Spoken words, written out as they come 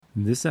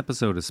This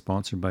episode is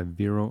sponsored by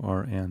Vero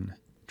RN.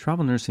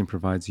 Travel nursing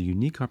provides a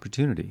unique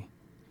opportunity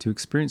to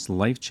experience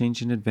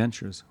life-changing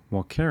adventures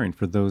while caring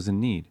for those in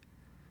need.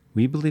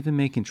 We believe in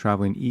making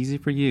traveling easy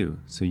for you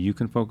so you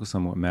can focus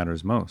on what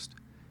matters most.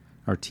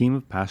 Our team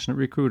of passionate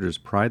recruiters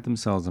pride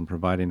themselves on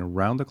providing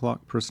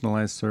around-the-clock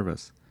personalized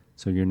service,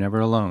 so you're never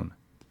alone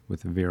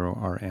with Vero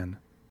RN.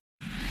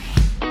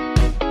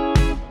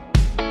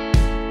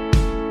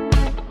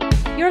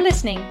 You're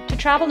listening to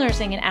Travel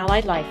Nursing and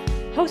Allied Life,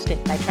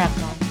 hosted by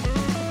Travmon.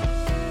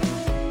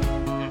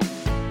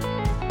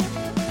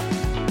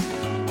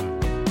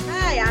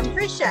 Hi, I'm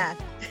Tricia.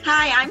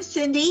 Hi, I'm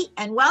Cindy,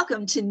 and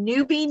welcome to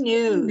Newbie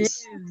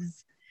News.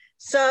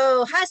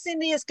 So, hi,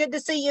 Cindy. It's good to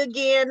see you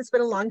again. It's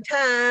been a long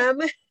time.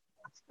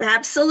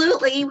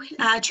 Absolutely.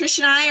 Trish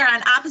and I are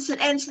on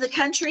opposite ends of the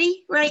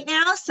country right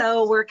now,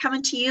 so we're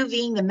coming to you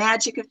via the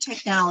magic of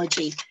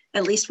technology.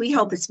 At least we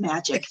hope it's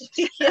magic.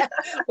 Yeah,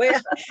 well,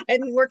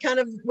 and we're kind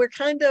of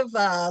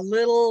a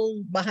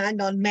little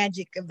behind on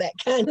magic of that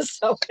kind of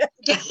so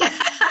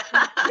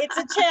it's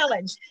a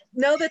challenge.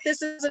 Know that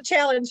this is a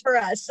challenge for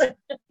us. But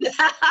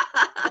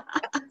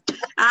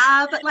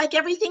like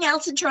everything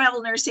else in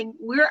travel nursing,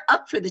 we're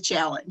up for the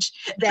challenge.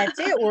 That's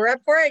it. We're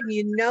up for it.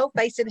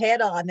 Face it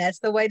head on. That's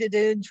the way to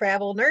do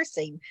travel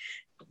nursing.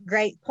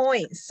 Great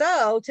point.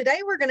 So today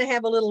we're going to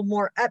have a little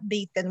more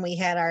upbeat than we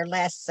had our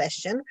last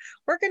session.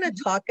 We're going to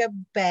talk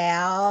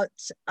about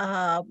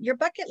your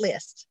bucket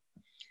list.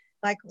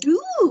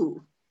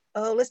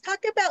 Let's talk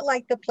about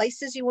like the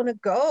places you want to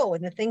go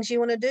and the things you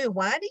want to do.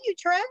 Why do you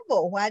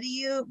travel? Why do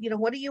you,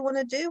 what do you want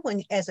to do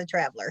as a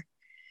traveler?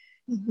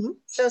 Mm-hmm.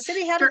 So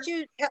Cindy,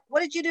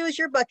 what did you do as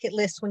your bucket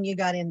list when you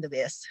got into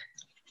this?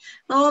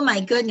 Oh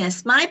my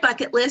goodness. My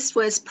bucket list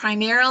was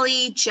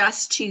primarily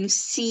just to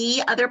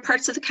see other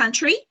parts of the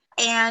country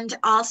and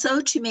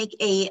also to make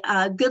a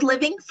good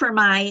living for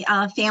my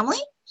family.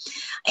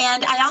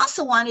 And I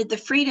also wanted the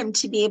freedom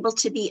to be able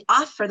to be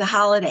off for the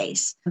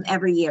holidays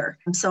every year.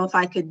 And so if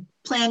I could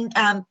plan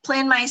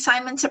my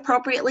assignments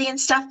appropriately and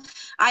stuff,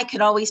 I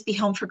could always be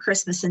home for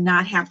Christmas and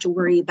not have to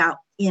worry about,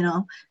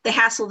 the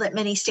hassle that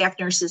many staff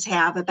nurses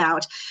have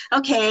about,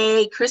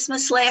 okay,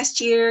 Christmas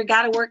last year,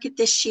 got to work it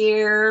this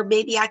year.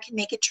 Maybe I can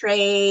make a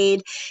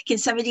trade. Can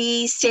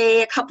somebody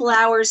stay a couple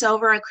hours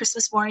over on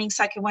Christmas morning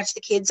so I can watch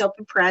the kids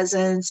open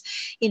presents,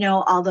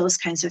 all those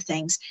kinds of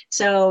things.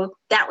 So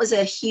that was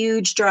a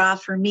huge draw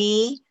for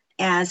me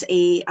as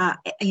a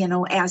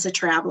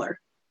traveler.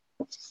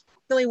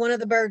 Really one of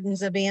the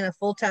burdens of being a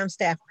full-time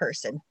staff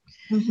person.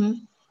 Mm-hmm.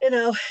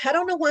 I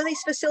don't know why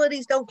these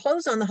facilities don't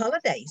close on the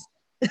holidays.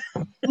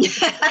 It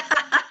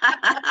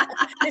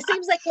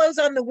seems they close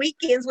on the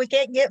weekends. We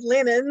can't get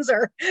linens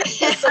or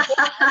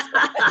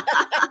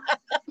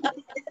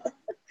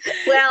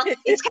well,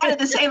 it's kind of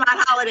the same on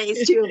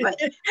holidays too, but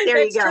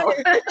there you go.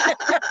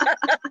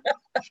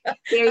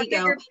 There you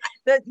go.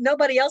 That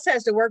nobody else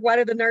has to work. Why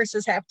do the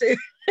nurses have to?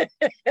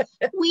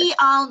 We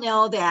all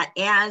know that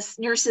as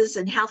nurses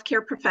and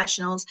healthcare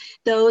professionals,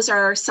 those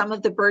are some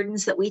of the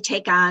burdens that we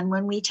take on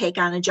when we take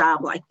on a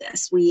job like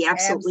this. We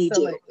absolutely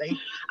do.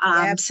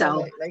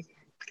 Absolutely. So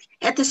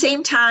at the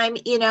same time,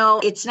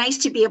 it's nice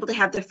to be able to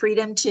have the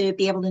freedom to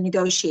be able to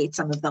negotiate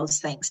some of those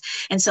things.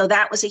 And so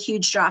that was a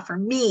huge draw for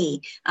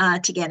me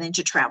to get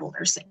into travel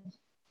nursing.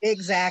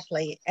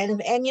 Exactly.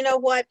 And you know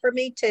what, for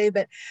me too,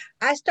 but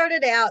I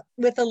started out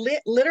with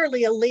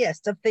literally a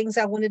list of things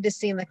I wanted to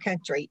see in the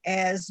country.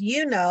 As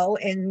you know,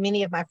 and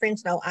many of my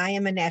friends know, I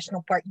am a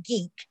national park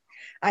geek.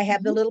 I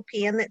have the little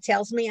pen that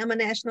tells me I'm a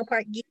national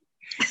park geek.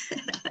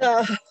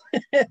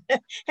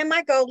 And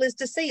my goal is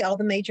to see all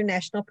the major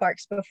national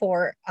parks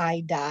before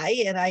I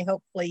die. And I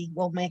hopefully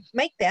will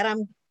make that.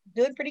 I'm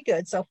doing pretty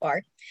good so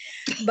far,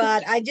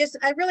 but I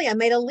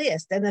made a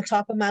list, and the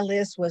top of my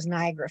list was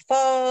Niagara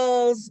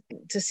Falls,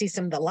 to see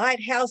some of the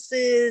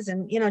lighthouses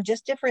and,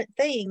 just different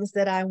things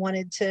that I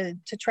wanted to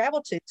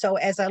travel to. So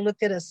as I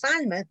looked at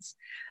assignments,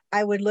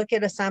 I would look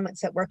at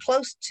assignments that were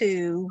close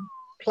to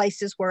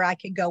places where I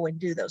could go and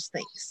do those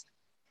things.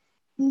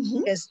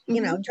 Because,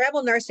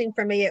 travel nursing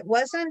for me, it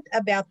wasn't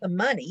about the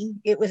money.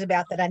 It was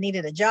about that I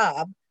needed a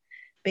job,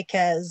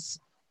 because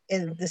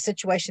in the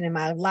situation in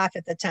my life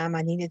at the time,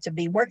 I needed to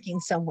be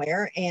working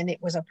somewhere, and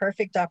it was a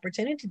perfect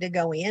opportunity to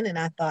go in. And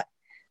I thought,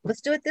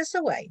 let's do it this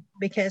way,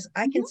 because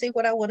I can see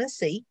what I want to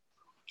see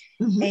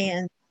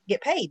and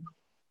get paid.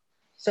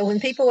 So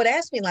when people would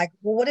ask me like,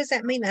 well, what does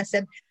that mean? I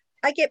said,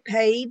 I get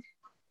paid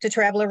to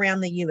travel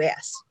around the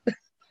U.S.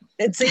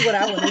 and see what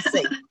I want to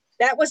see.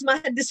 That was my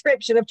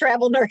description of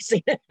travel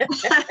nursing.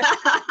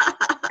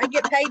 I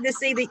get paid to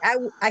see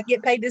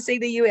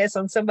the U.S.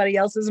 on somebody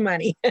else's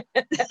money.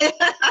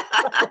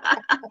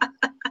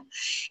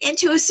 And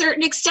to a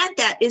certain extent,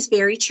 that is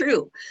very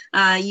true.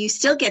 You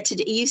still get to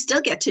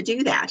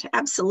do that.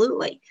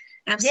 Absolutely.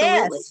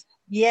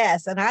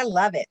 Yes, and I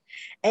love it.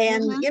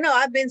 And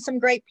I've been some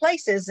great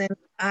places, and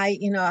I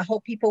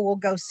hope people will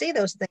go see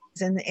those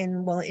things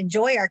and will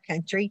enjoy our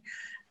country.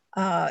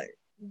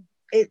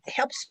 It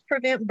helps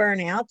prevent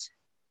burnout.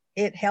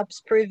 It helps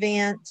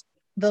prevent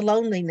the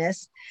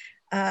loneliness.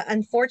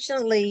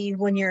 Unfortunately,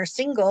 when you're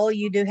single,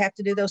 you do have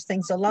to do those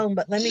things alone.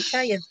 But let me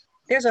tell you,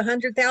 there's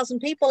 100,000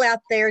 people out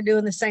there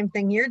doing the same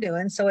thing you're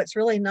doing. So it's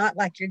really not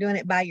like you're doing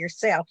it by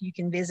yourself. You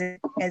can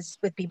visit as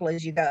with people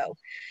as you go.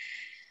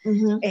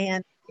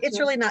 And it's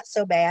really not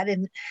so bad.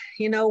 And,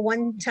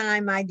 one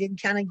time I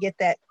did kind of get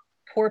that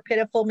poor,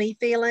 pitiful me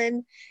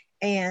feeling.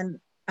 And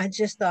I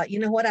just thought, you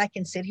know what, I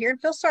can sit here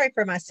and feel sorry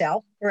for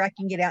myself, or I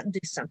can get out and do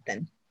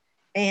something.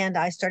 And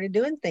I started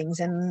doing things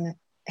and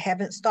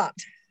haven't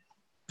stopped.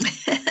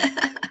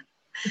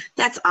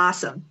 That's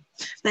awesome.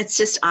 That's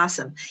just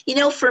awesome.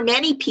 For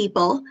many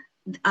people,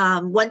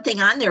 one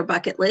thing on their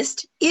bucket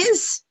list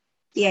is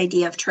the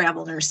idea of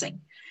travel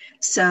nursing.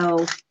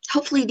 So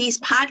hopefully these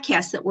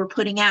podcasts that we're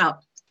putting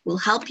out will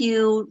help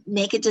you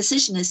make a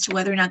decision as to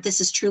whether or not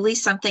this is truly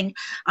something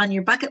on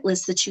your bucket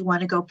list that you want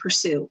to go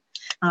pursue.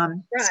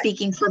 Right.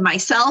 Speaking for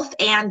myself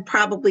and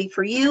probably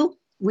for you,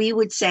 we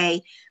would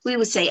say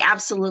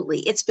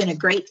absolutely. It's been a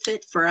great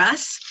fit for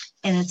us,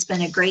 and it's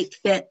been a great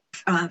fit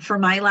for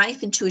my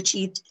life and to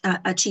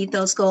achieve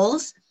those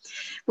goals.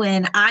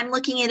 When I'm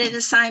looking at an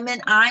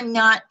assignment, I'm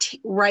not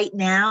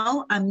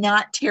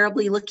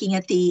terribly looking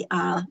at the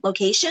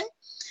location,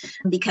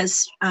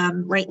 because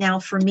right now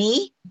for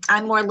me,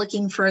 I'm more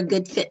looking for a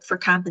good fit for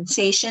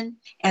compensation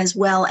as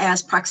well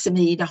as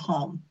proximity to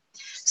home.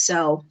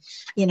 So,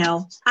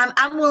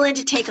 I'm willing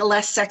to take a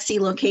less sexy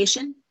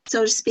location,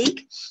 so to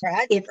speak,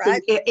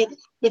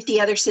 if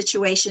the other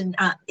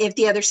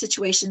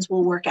situations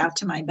will work out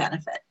to my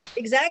benefit.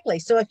 Exactly.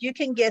 So if you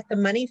can get the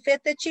money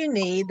fit that you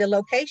need, the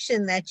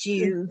location that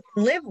you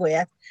live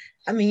with,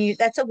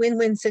 that's a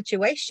win-win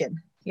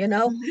situation,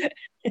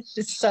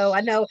 So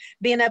I know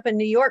being up in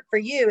New York for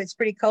you, it's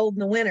pretty cold in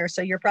the winter,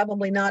 so you're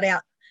probably not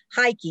out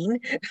hiking.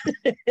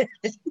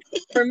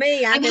 For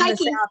me, I'm in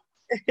hiking. The South.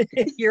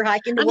 You're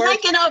hiking to work. I'm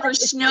hiking over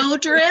snow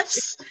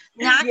drifts,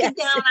 knocking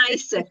down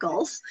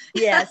icicles.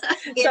 Yes.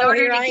 in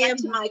order to get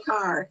to my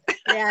car.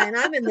 Yeah, and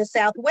I'm in the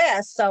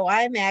Southwest, so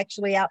I'm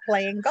actually out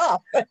playing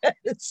golf.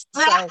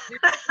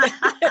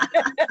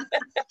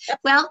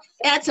 Well,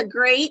 that's a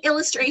great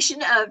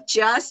illustration of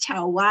just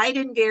how wide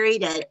and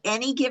varied at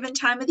any given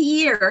time of the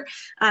year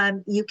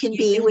you can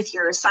be with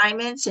your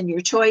assignments and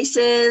your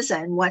choices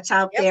and what's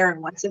out there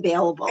and what's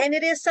available. And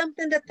it is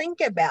something to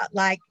think about.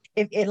 Like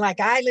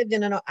I live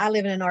in an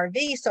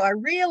RV, so I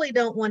really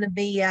don't want to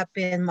be up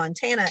in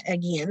Montana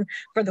again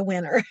for the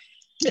winter.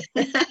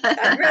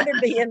 I'd rather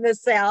be in the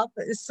South.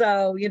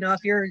 So,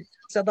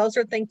 so those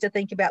are things to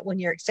think about when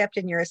you're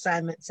accepting your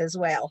assignments as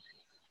well.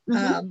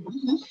 Talk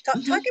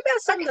about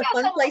some of the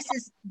fun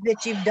places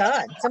that you've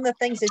done, some of the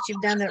things that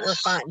you've done that were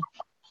fun.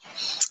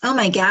 Oh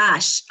my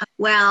gosh.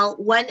 Well,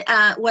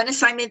 one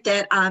assignment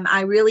that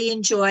I really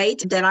enjoyed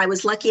that I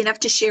was lucky enough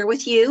to share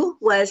with you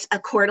was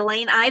Coeur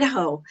d'Alene,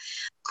 Idaho.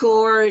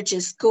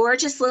 Gorgeous,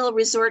 gorgeous little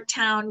resort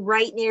town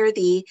right near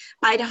the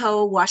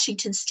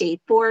Idaho-Washington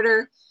state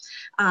border.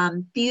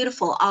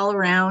 Beautiful all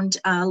around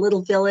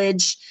little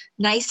village,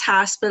 nice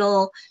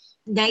hospital,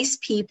 nice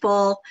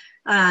people.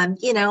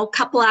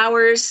 Couple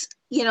hours,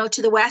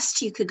 to the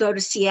west, you could go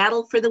to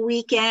Seattle for the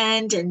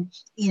weekend and,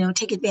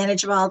 take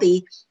advantage of all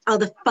the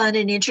fun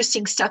and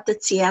interesting stuff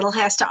that Seattle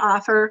has to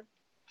offer.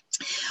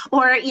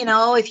 Or,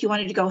 if you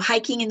wanted to go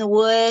hiking in the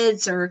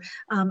woods or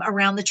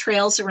around the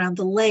trails around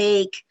the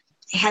lake,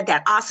 had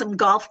that awesome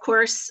golf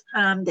course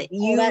that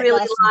you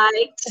really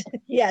liked.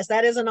 Yes,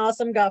 that is an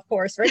awesome golf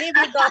course. For any of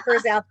you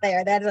golfers out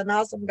there, that is an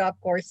awesome golf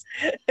course.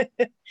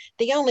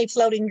 The only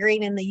floating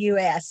green in the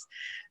U.S.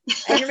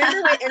 And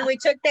remember, we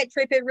took that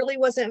trip. It really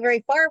wasn't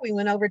very far. We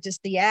went over to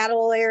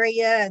Seattle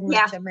area and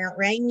went to Mount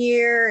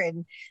Rainier.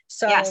 And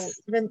so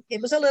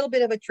it was a little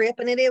bit of a trip.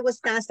 And it was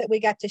nice that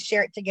we got to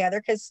share it together,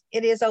 because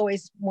it is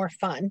always more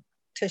fun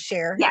to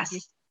share.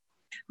 Yes.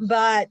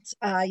 But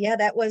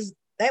that was,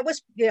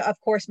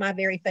 of course, my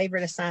very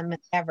favorite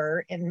assignment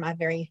ever and my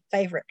very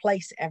favorite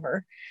place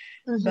ever.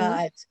 Mm-hmm.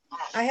 But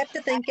I have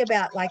to think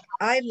about,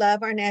 I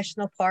love our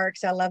national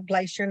parks. I love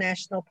Glacier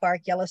National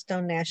Park,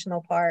 Yellowstone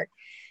National Park.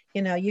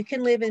 You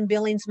can live in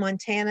Billings,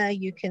 Montana.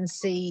 You can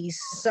see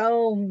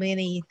so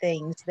many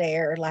things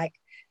there, like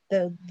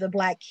the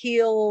Black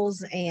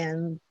Hills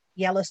and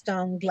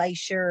Yellowstone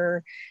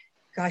Glacier.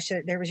 Gosh,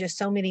 there was just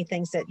so many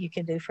things that you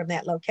can do from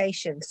that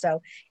location.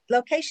 So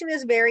location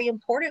is very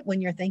important when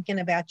you're thinking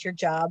about your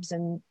jobs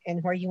and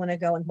where you want to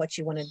go and what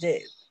you want to do.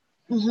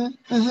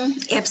 Mm-hmm,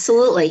 mm-hmm.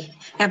 Absolutely.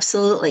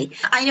 Absolutely.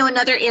 I know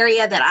another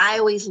area that I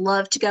always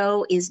love to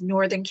go is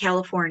Northern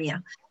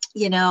California.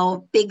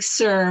 Big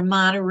Sur,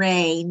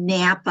 Monterey,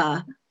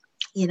 Napa,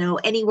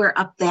 anywhere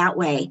up that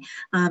way.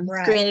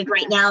 Right. Granted,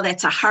 right now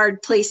that's a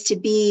hard place to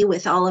be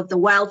with all of the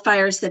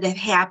wildfires that have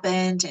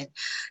happened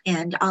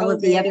and all COVID.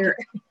 Of the other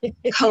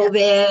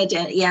COVID.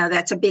 And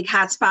that's a big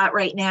hot spot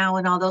right now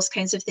and all those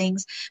kinds of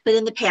things. But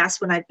in the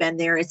past, when I've been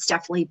there, it's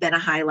definitely been a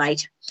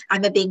highlight.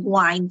 I'm a big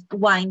wine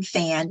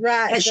fan,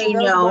 right? As you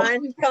know,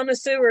 wine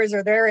connoisseurs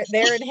are there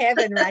in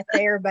heaven right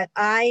there. But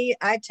I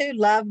too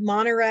love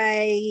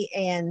Monterey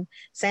and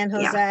San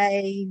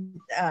Jose,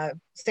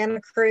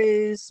 Santa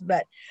Cruz,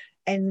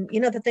 and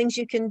the things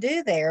you can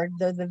do there,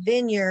 the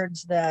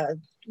vineyards, the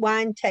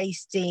wine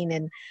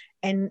tasting,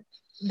 and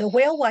the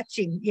whale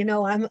watching.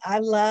 I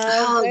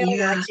love whale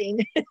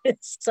watching.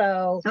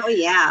 So oh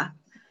yeah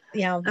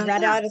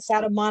right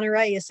outside of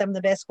Monterey is some of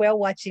the best whale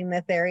watching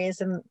that there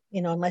is, and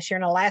unless you're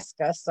in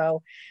Alaska,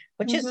 so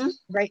which is a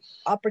great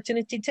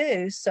opportunity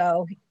too.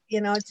 So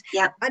it's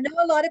I know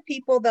a lot of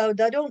people though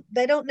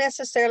they don't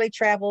necessarily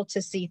travel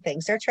to see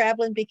things. They're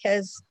traveling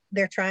because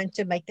they're trying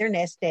to make their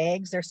nest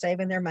eggs. They're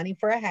saving their money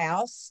for a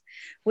house,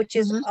 which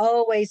is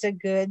always a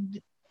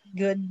good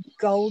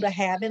goal to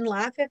have in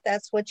life if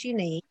that's what you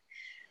need.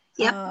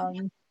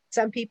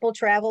 Some people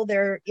travel,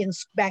 they're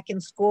back in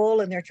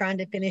school and they're trying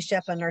to finish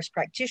up a nurse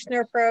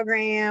practitioner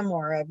program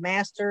or a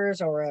master's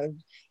or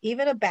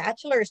even a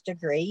bachelor's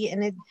degree.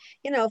 And it,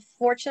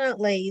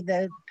 fortunately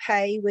the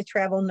pay with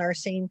travel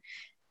nursing,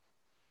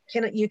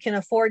 you can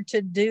afford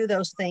to do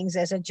those things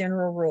as a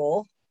general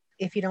rule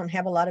if you don't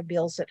have a lot of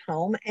bills at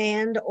home,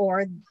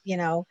 or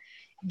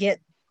get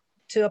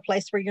to a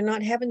place where you're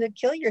not having to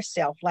kill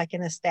yourself like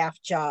in a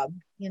staff job.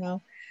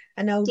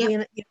 I know you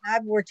and I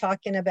were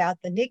talking about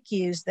the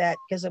NICUs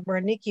because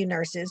we're NICU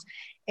nurses,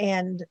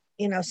 and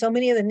so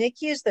many of the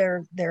NICUs,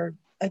 their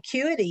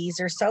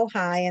acuities are so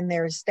high and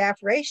their staff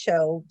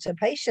ratio to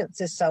patients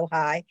is so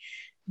high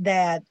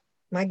that,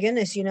 my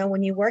goodness,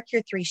 when you work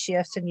your 3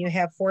 shifts and you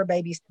have 4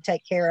 babies to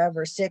take care of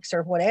or 6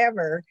 or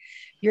whatever,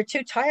 you're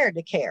too tired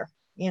to care.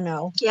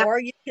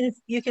 Or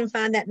you can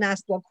find that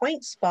nice little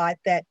quaint spot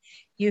that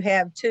you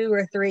have 2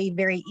 or 3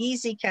 very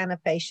easy kind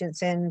of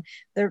patients, and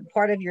they're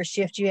part of your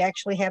shift. You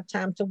actually have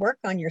time to work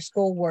on your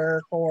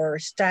schoolwork or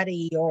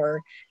study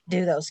or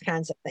do those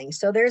kinds of things.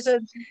 So there's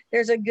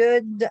a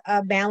good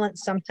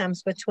balance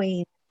sometimes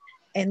between,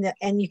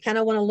 and you kind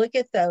of want to look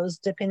at those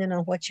depending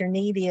on what your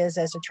need is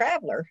as a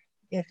traveler.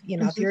 If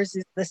if yours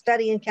is the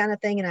studying kind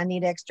of thing and I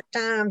need extra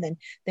time,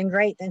 then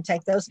great, then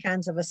take those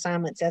kinds of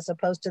assignments as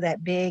opposed to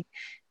that big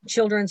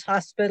children's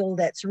hospital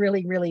that's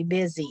really, really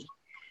busy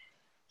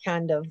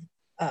kind of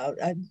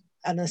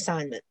an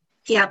assignment.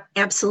 Yeah,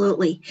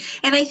 absolutely.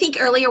 And I think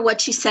earlier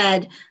what you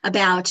said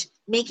about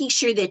making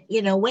sure that,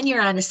 when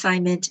you're on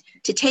assignment,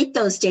 to take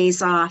those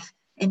days off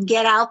and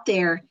get out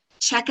there,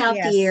 check out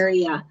the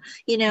area,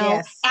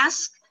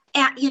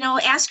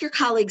 ask your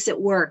colleagues at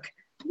work,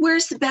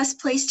 where's the best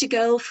place to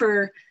go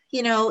for,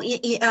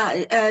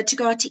 to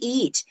go out to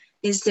eat?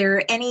 Is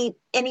there any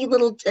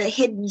little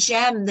hidden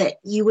gem that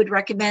you would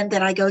recommend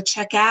that I go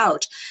check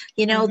out?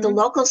 The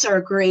locals are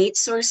a great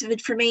source of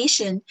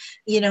information,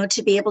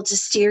 to be able to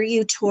steer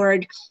you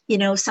toward,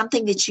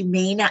 something that you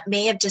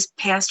may have just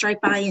passed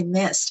right by and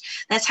missed.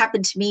 That's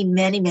happened to me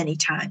many, many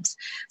times.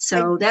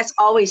 So that's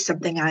always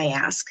something I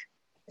ask.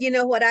 You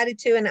know what I do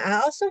too? And I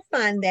also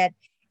find that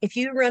if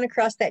you run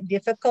across that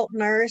difficult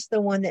nurse,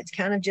 the one that's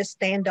kind of just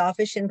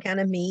standoffish and kind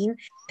of mean,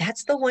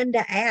 that's the one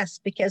to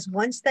ask, because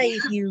once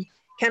you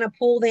kind of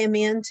pull them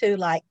into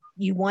like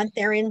you want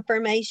their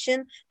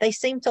information, they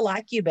seem to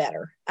like you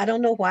better. I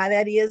don't know why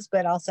that is,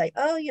 but I'll say,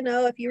 oh,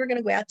 if you were going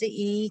to go out to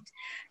eat,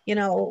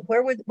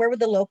 where would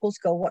the locals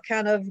go? What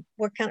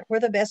where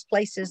the best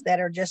places that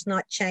are just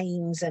not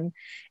chains and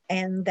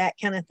that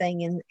kind of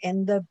thing.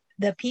 And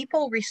the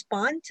people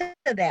respond to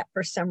that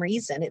for some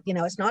reason.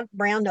 It's not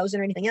brown nosing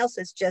or anything else.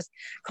 It's just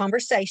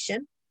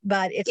conversation,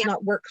 but it's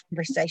not work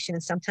conversation.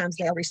 And sometimes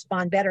they'll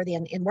respond better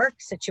than in work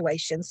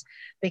situations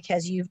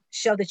because you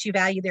show that you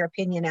value their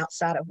opinion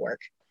outside of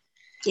work.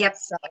 Yep.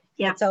 So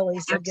it's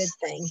always a good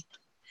thing.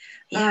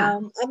 Yeah.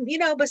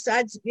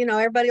 Besides,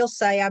 everybody will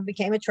say I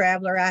became a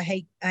traveler. I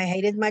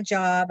hated my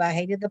job. I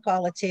hated the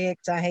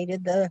politics. I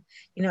hated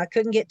I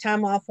couldn't get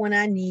time off when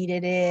I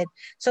needed it.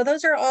 So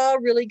those are all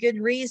really good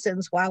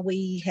reasons why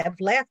we have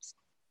left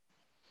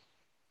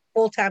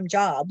full-time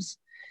jobs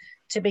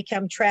to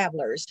become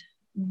travelers.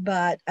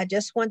 But I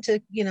just want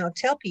to,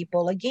 tell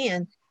people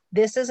again,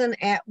 this is an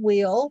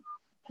at-will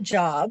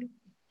job.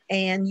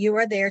 And you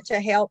are there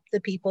to help the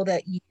people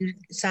that you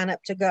sign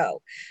up to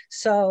go.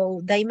 So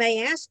they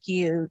may ask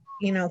you,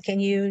 can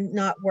you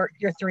not work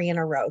your 3 in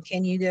a row?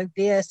 Can you do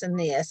this and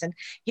this? And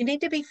you need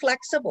to be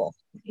flexible.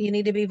 You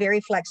need to be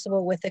very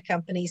flexible with the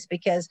companies,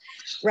 because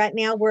right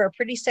now we're a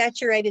pretty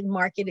saturated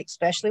market,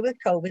 especially with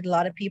COVID. A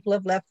lot of people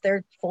have left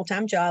their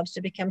full-time jobs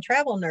to become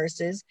travel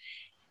nurses.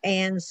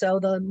 And so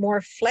the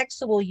more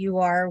flexible you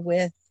are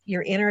with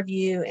your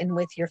interview and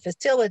with your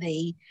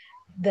facility,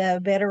 the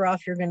better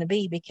off you're going to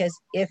be, because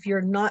if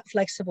you're not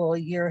flexible,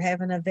 you're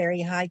having a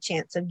very high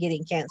chance of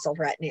getting canceled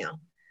right now.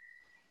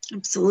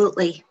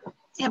 Absolutely.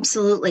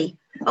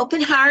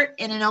 Open heart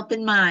and an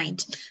open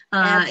mind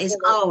is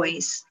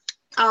always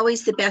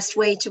the best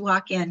way to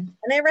walk in.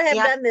 I never have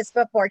done this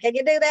before. Can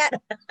you do that?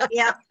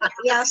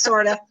 Yeah,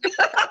 sort of.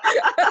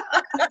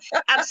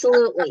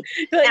 Absolutely.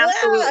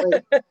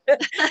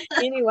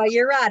 Anyway,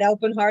 you're right.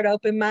 Open heart,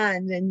 open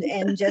mind,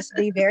 and just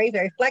be very,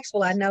 very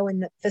flexible. I know in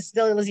the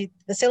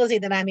facility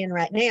that I'm in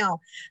right now,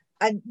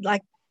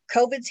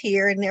 COVID's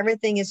here and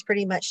everything is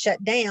pretty much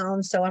shut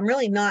down. So I'm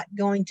really not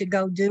going to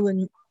go do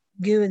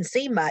and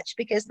see much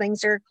because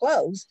things are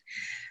closed.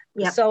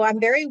 Yep. So I'm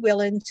very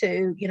willing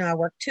to, I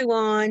work 2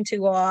 on,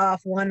 2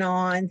 off, 1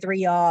 on,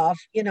 3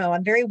 off.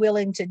 I'm very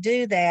willing to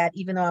do that,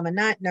 even though I'm a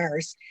night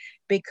nurse,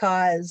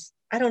 because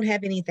I don't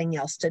have anything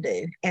else to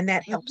do. And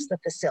that helps the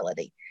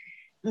facility.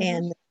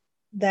 And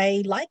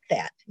they like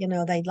that.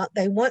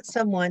 They want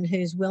someone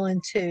who's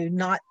willing to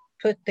not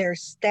put their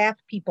staff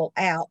people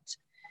out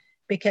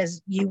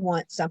because you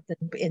want something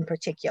in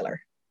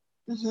particular.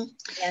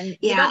 And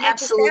you don't want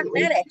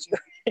absolutely. the staff mad at you.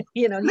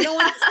 You don't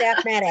want the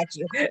staff mad at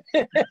you.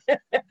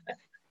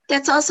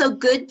 That's also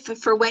good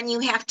for when you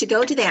have to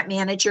go to that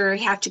manager,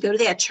 have to go to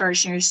that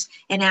charge nurse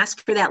and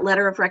ask for that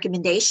letter of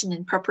recommendation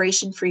in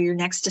preparation for your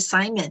next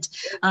assignment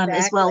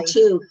as well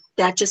too.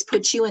 That just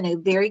puts you in a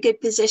very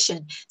good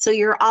position. So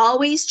you're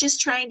always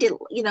just trying to,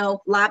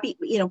 lobby,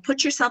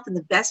 put yourself in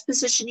the best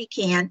position you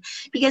can,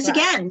 because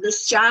again,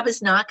 this job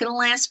is not going to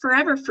last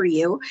forever for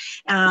you.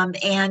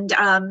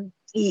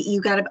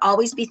 You got to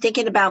always be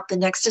thinking about the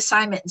next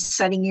assignment and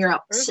setting you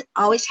up.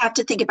 Always have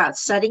to think about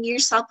setting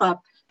yourself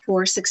up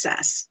for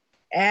success.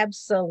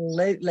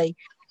 Absolutely.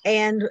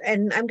 And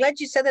I'm glad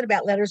you said that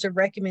about letters of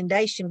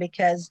recommendation,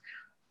 because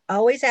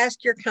always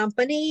ask your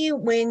company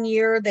when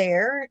you're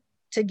there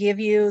to give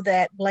you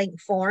that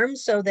blank form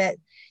so that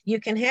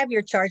you can have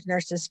your charge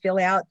nurses fill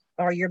out,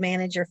 or your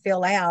manager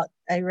fill out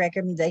a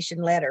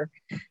recommendation letter.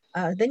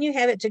 Then you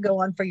have it to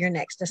go on for your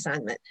next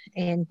assignment.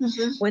 And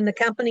when the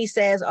company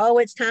says, oh,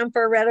 it's time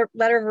for a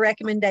letter of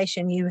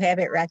recommendation, you have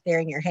it right there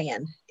in your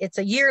hand. It's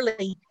a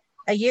yearly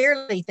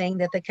thing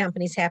that the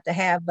companies have to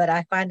have, but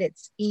I find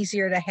it's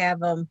easier to have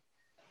them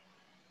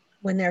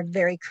when they're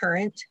very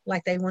current,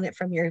 like they want it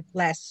from your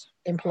last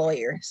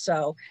employer.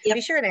 So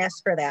be sure to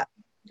ask for that.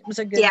 It was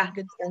a good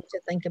thing to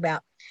think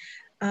about.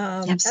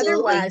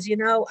 Otherwise,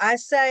 I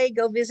say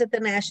go visit the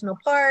national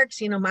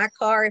parks. My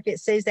car, if it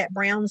says that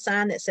brown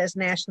sign that says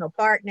National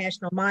Park,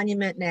 National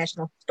Monument,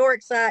 National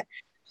Historic Site,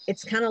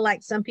 it's kind of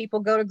like some people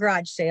go to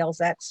garage sales.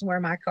 That's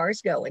where my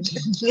car's going. So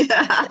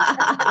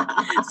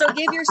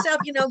give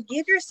yourself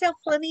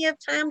plenty of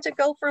time to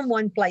go from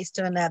one place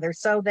to another,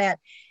 so that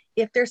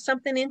if there's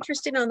something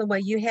interesting on the way,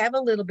 you have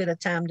a little bit of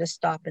time to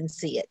stop and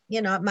see it.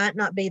 It might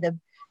not be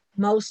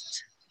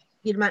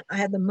you might not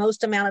have the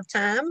most amount of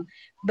time,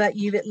 but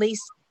you've at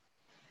least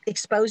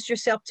exposed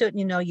yourself to it,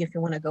 and if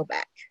you want to go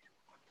back.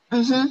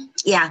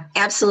 Yeah,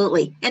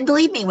 absolutely. And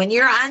believe me, when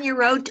you're on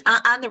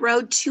the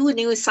road to a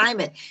new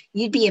assignment,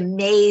 you'd be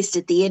amazed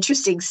at the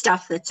interesting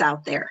stuff that's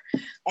out there.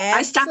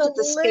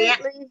 Absolutely.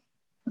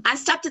 I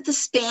stopped at the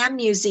Spam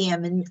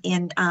Museum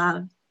in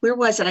where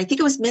was it? I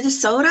think it was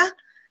Minnesota.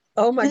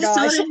 Oh my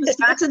gosh.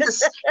 Wisconsin.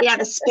 The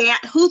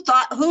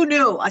Spam. Who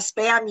knew a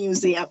Spam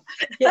Museum?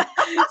 Yeah.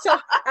 So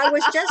I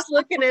was just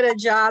looking at a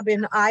job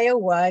in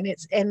Iowa,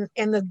 and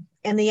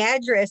the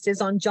address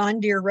is on John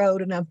Deere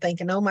Road, and I'm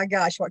thinking, oh my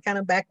gosh, what kind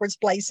of backwards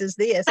place is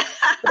this?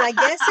 But I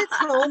guess it's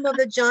home of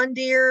the John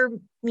Deere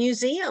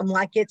Museum,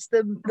 like it's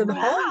the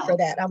home for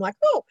that. I'm like,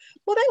 oh,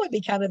 well, that would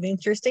be kind of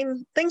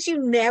interesting. Things you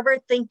never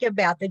think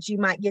about that you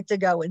might get to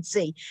go and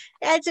see.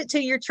 Adds it to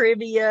your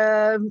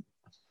trivia,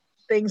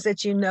 things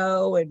that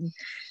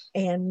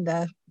and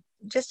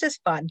just as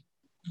fun.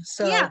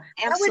 So yeah,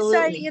 absolutely.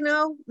 I would say,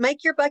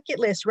 make your bucket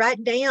list,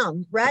 write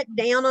down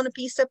on a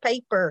piece of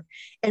paper,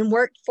 and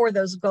work for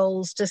those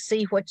goals to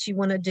see what you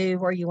want to do,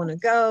 where you want to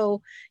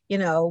go.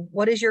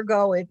 What is your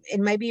goal?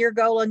 And maybe your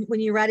goal when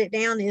you write it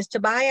down is to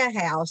buy a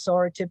house,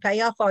 or to pay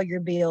off all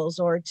your bills,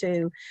 or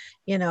to,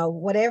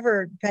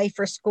 whatever, pay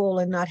for school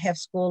and not have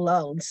school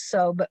loans.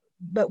 So,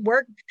 but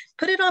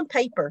put it on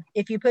paper.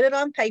 If you put it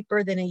on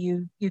paper, then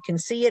you can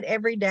see it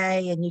every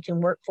day, and you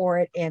can work for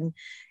it and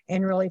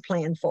really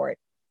plan for it.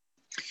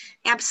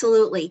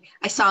 Absolutely.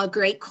 I saw a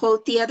great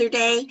quote the other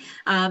day.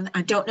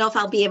 I don't know if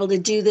I'll be able to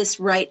do this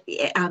right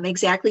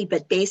exactly,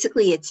 but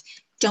basically it's,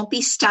 don't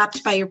be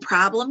stopped by your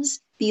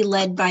problems, be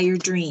led by your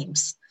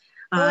dreams.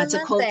 It's a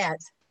quote.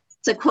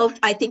 It's a quote,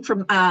 I think,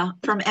 from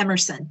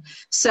Emerson.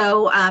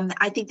 So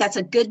I think that's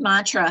a good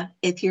mantra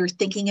if you're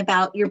thinking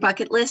about your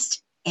bucket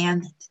list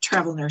and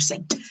travel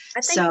nursing.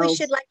 I think we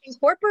should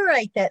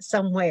incorporate that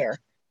somewhere.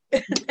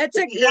 That's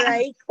a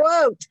great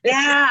quote.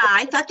 Yeah,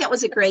 I thought that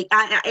was a great.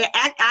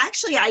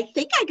 Actually, I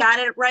think I got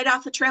it right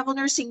off of Travel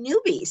Nursing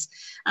Newbies.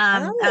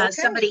 Okay.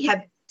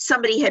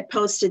 Somebody had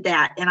posted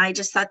that, and I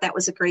just thought that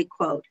was a great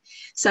quote.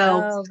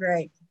 So,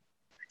 great.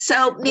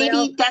 So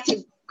maybe that's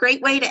a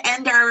great way to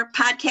end our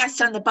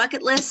podcast on the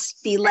bucket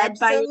list. Be led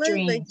by your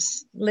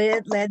dreams.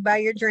 Led by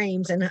your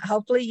dreams, and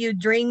hopefully you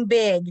dream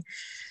big.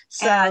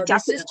 So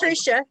this is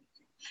Tricia,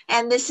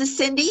 and this is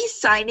Cindy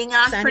signing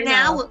off for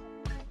now.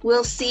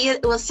 We'll see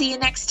you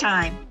next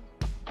time.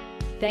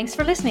 Thanks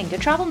for listening to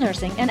Travel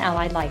Nursing and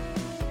Allied Life.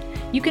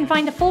 You can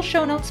find the full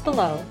show notes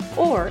below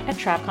or at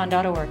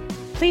travcon.org.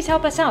 Please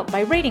help us out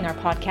by rating our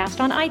podcast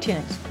on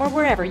iTunes or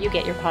wherever you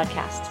get your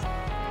podcasts.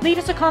 Leave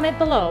us a comment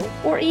below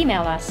or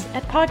email us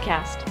at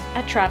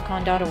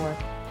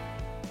podcast@travcon.org.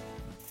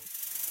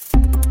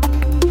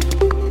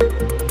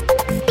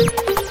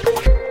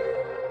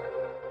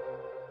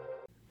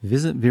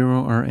 Visit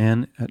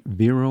VeroRN at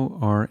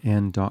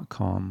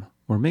verorn.com,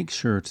 or make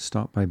sure to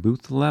stop by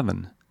Booth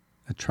 11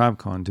 at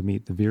TravCon to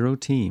meet the Vero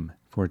team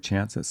for a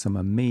chance at some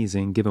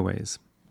amazing giveaways.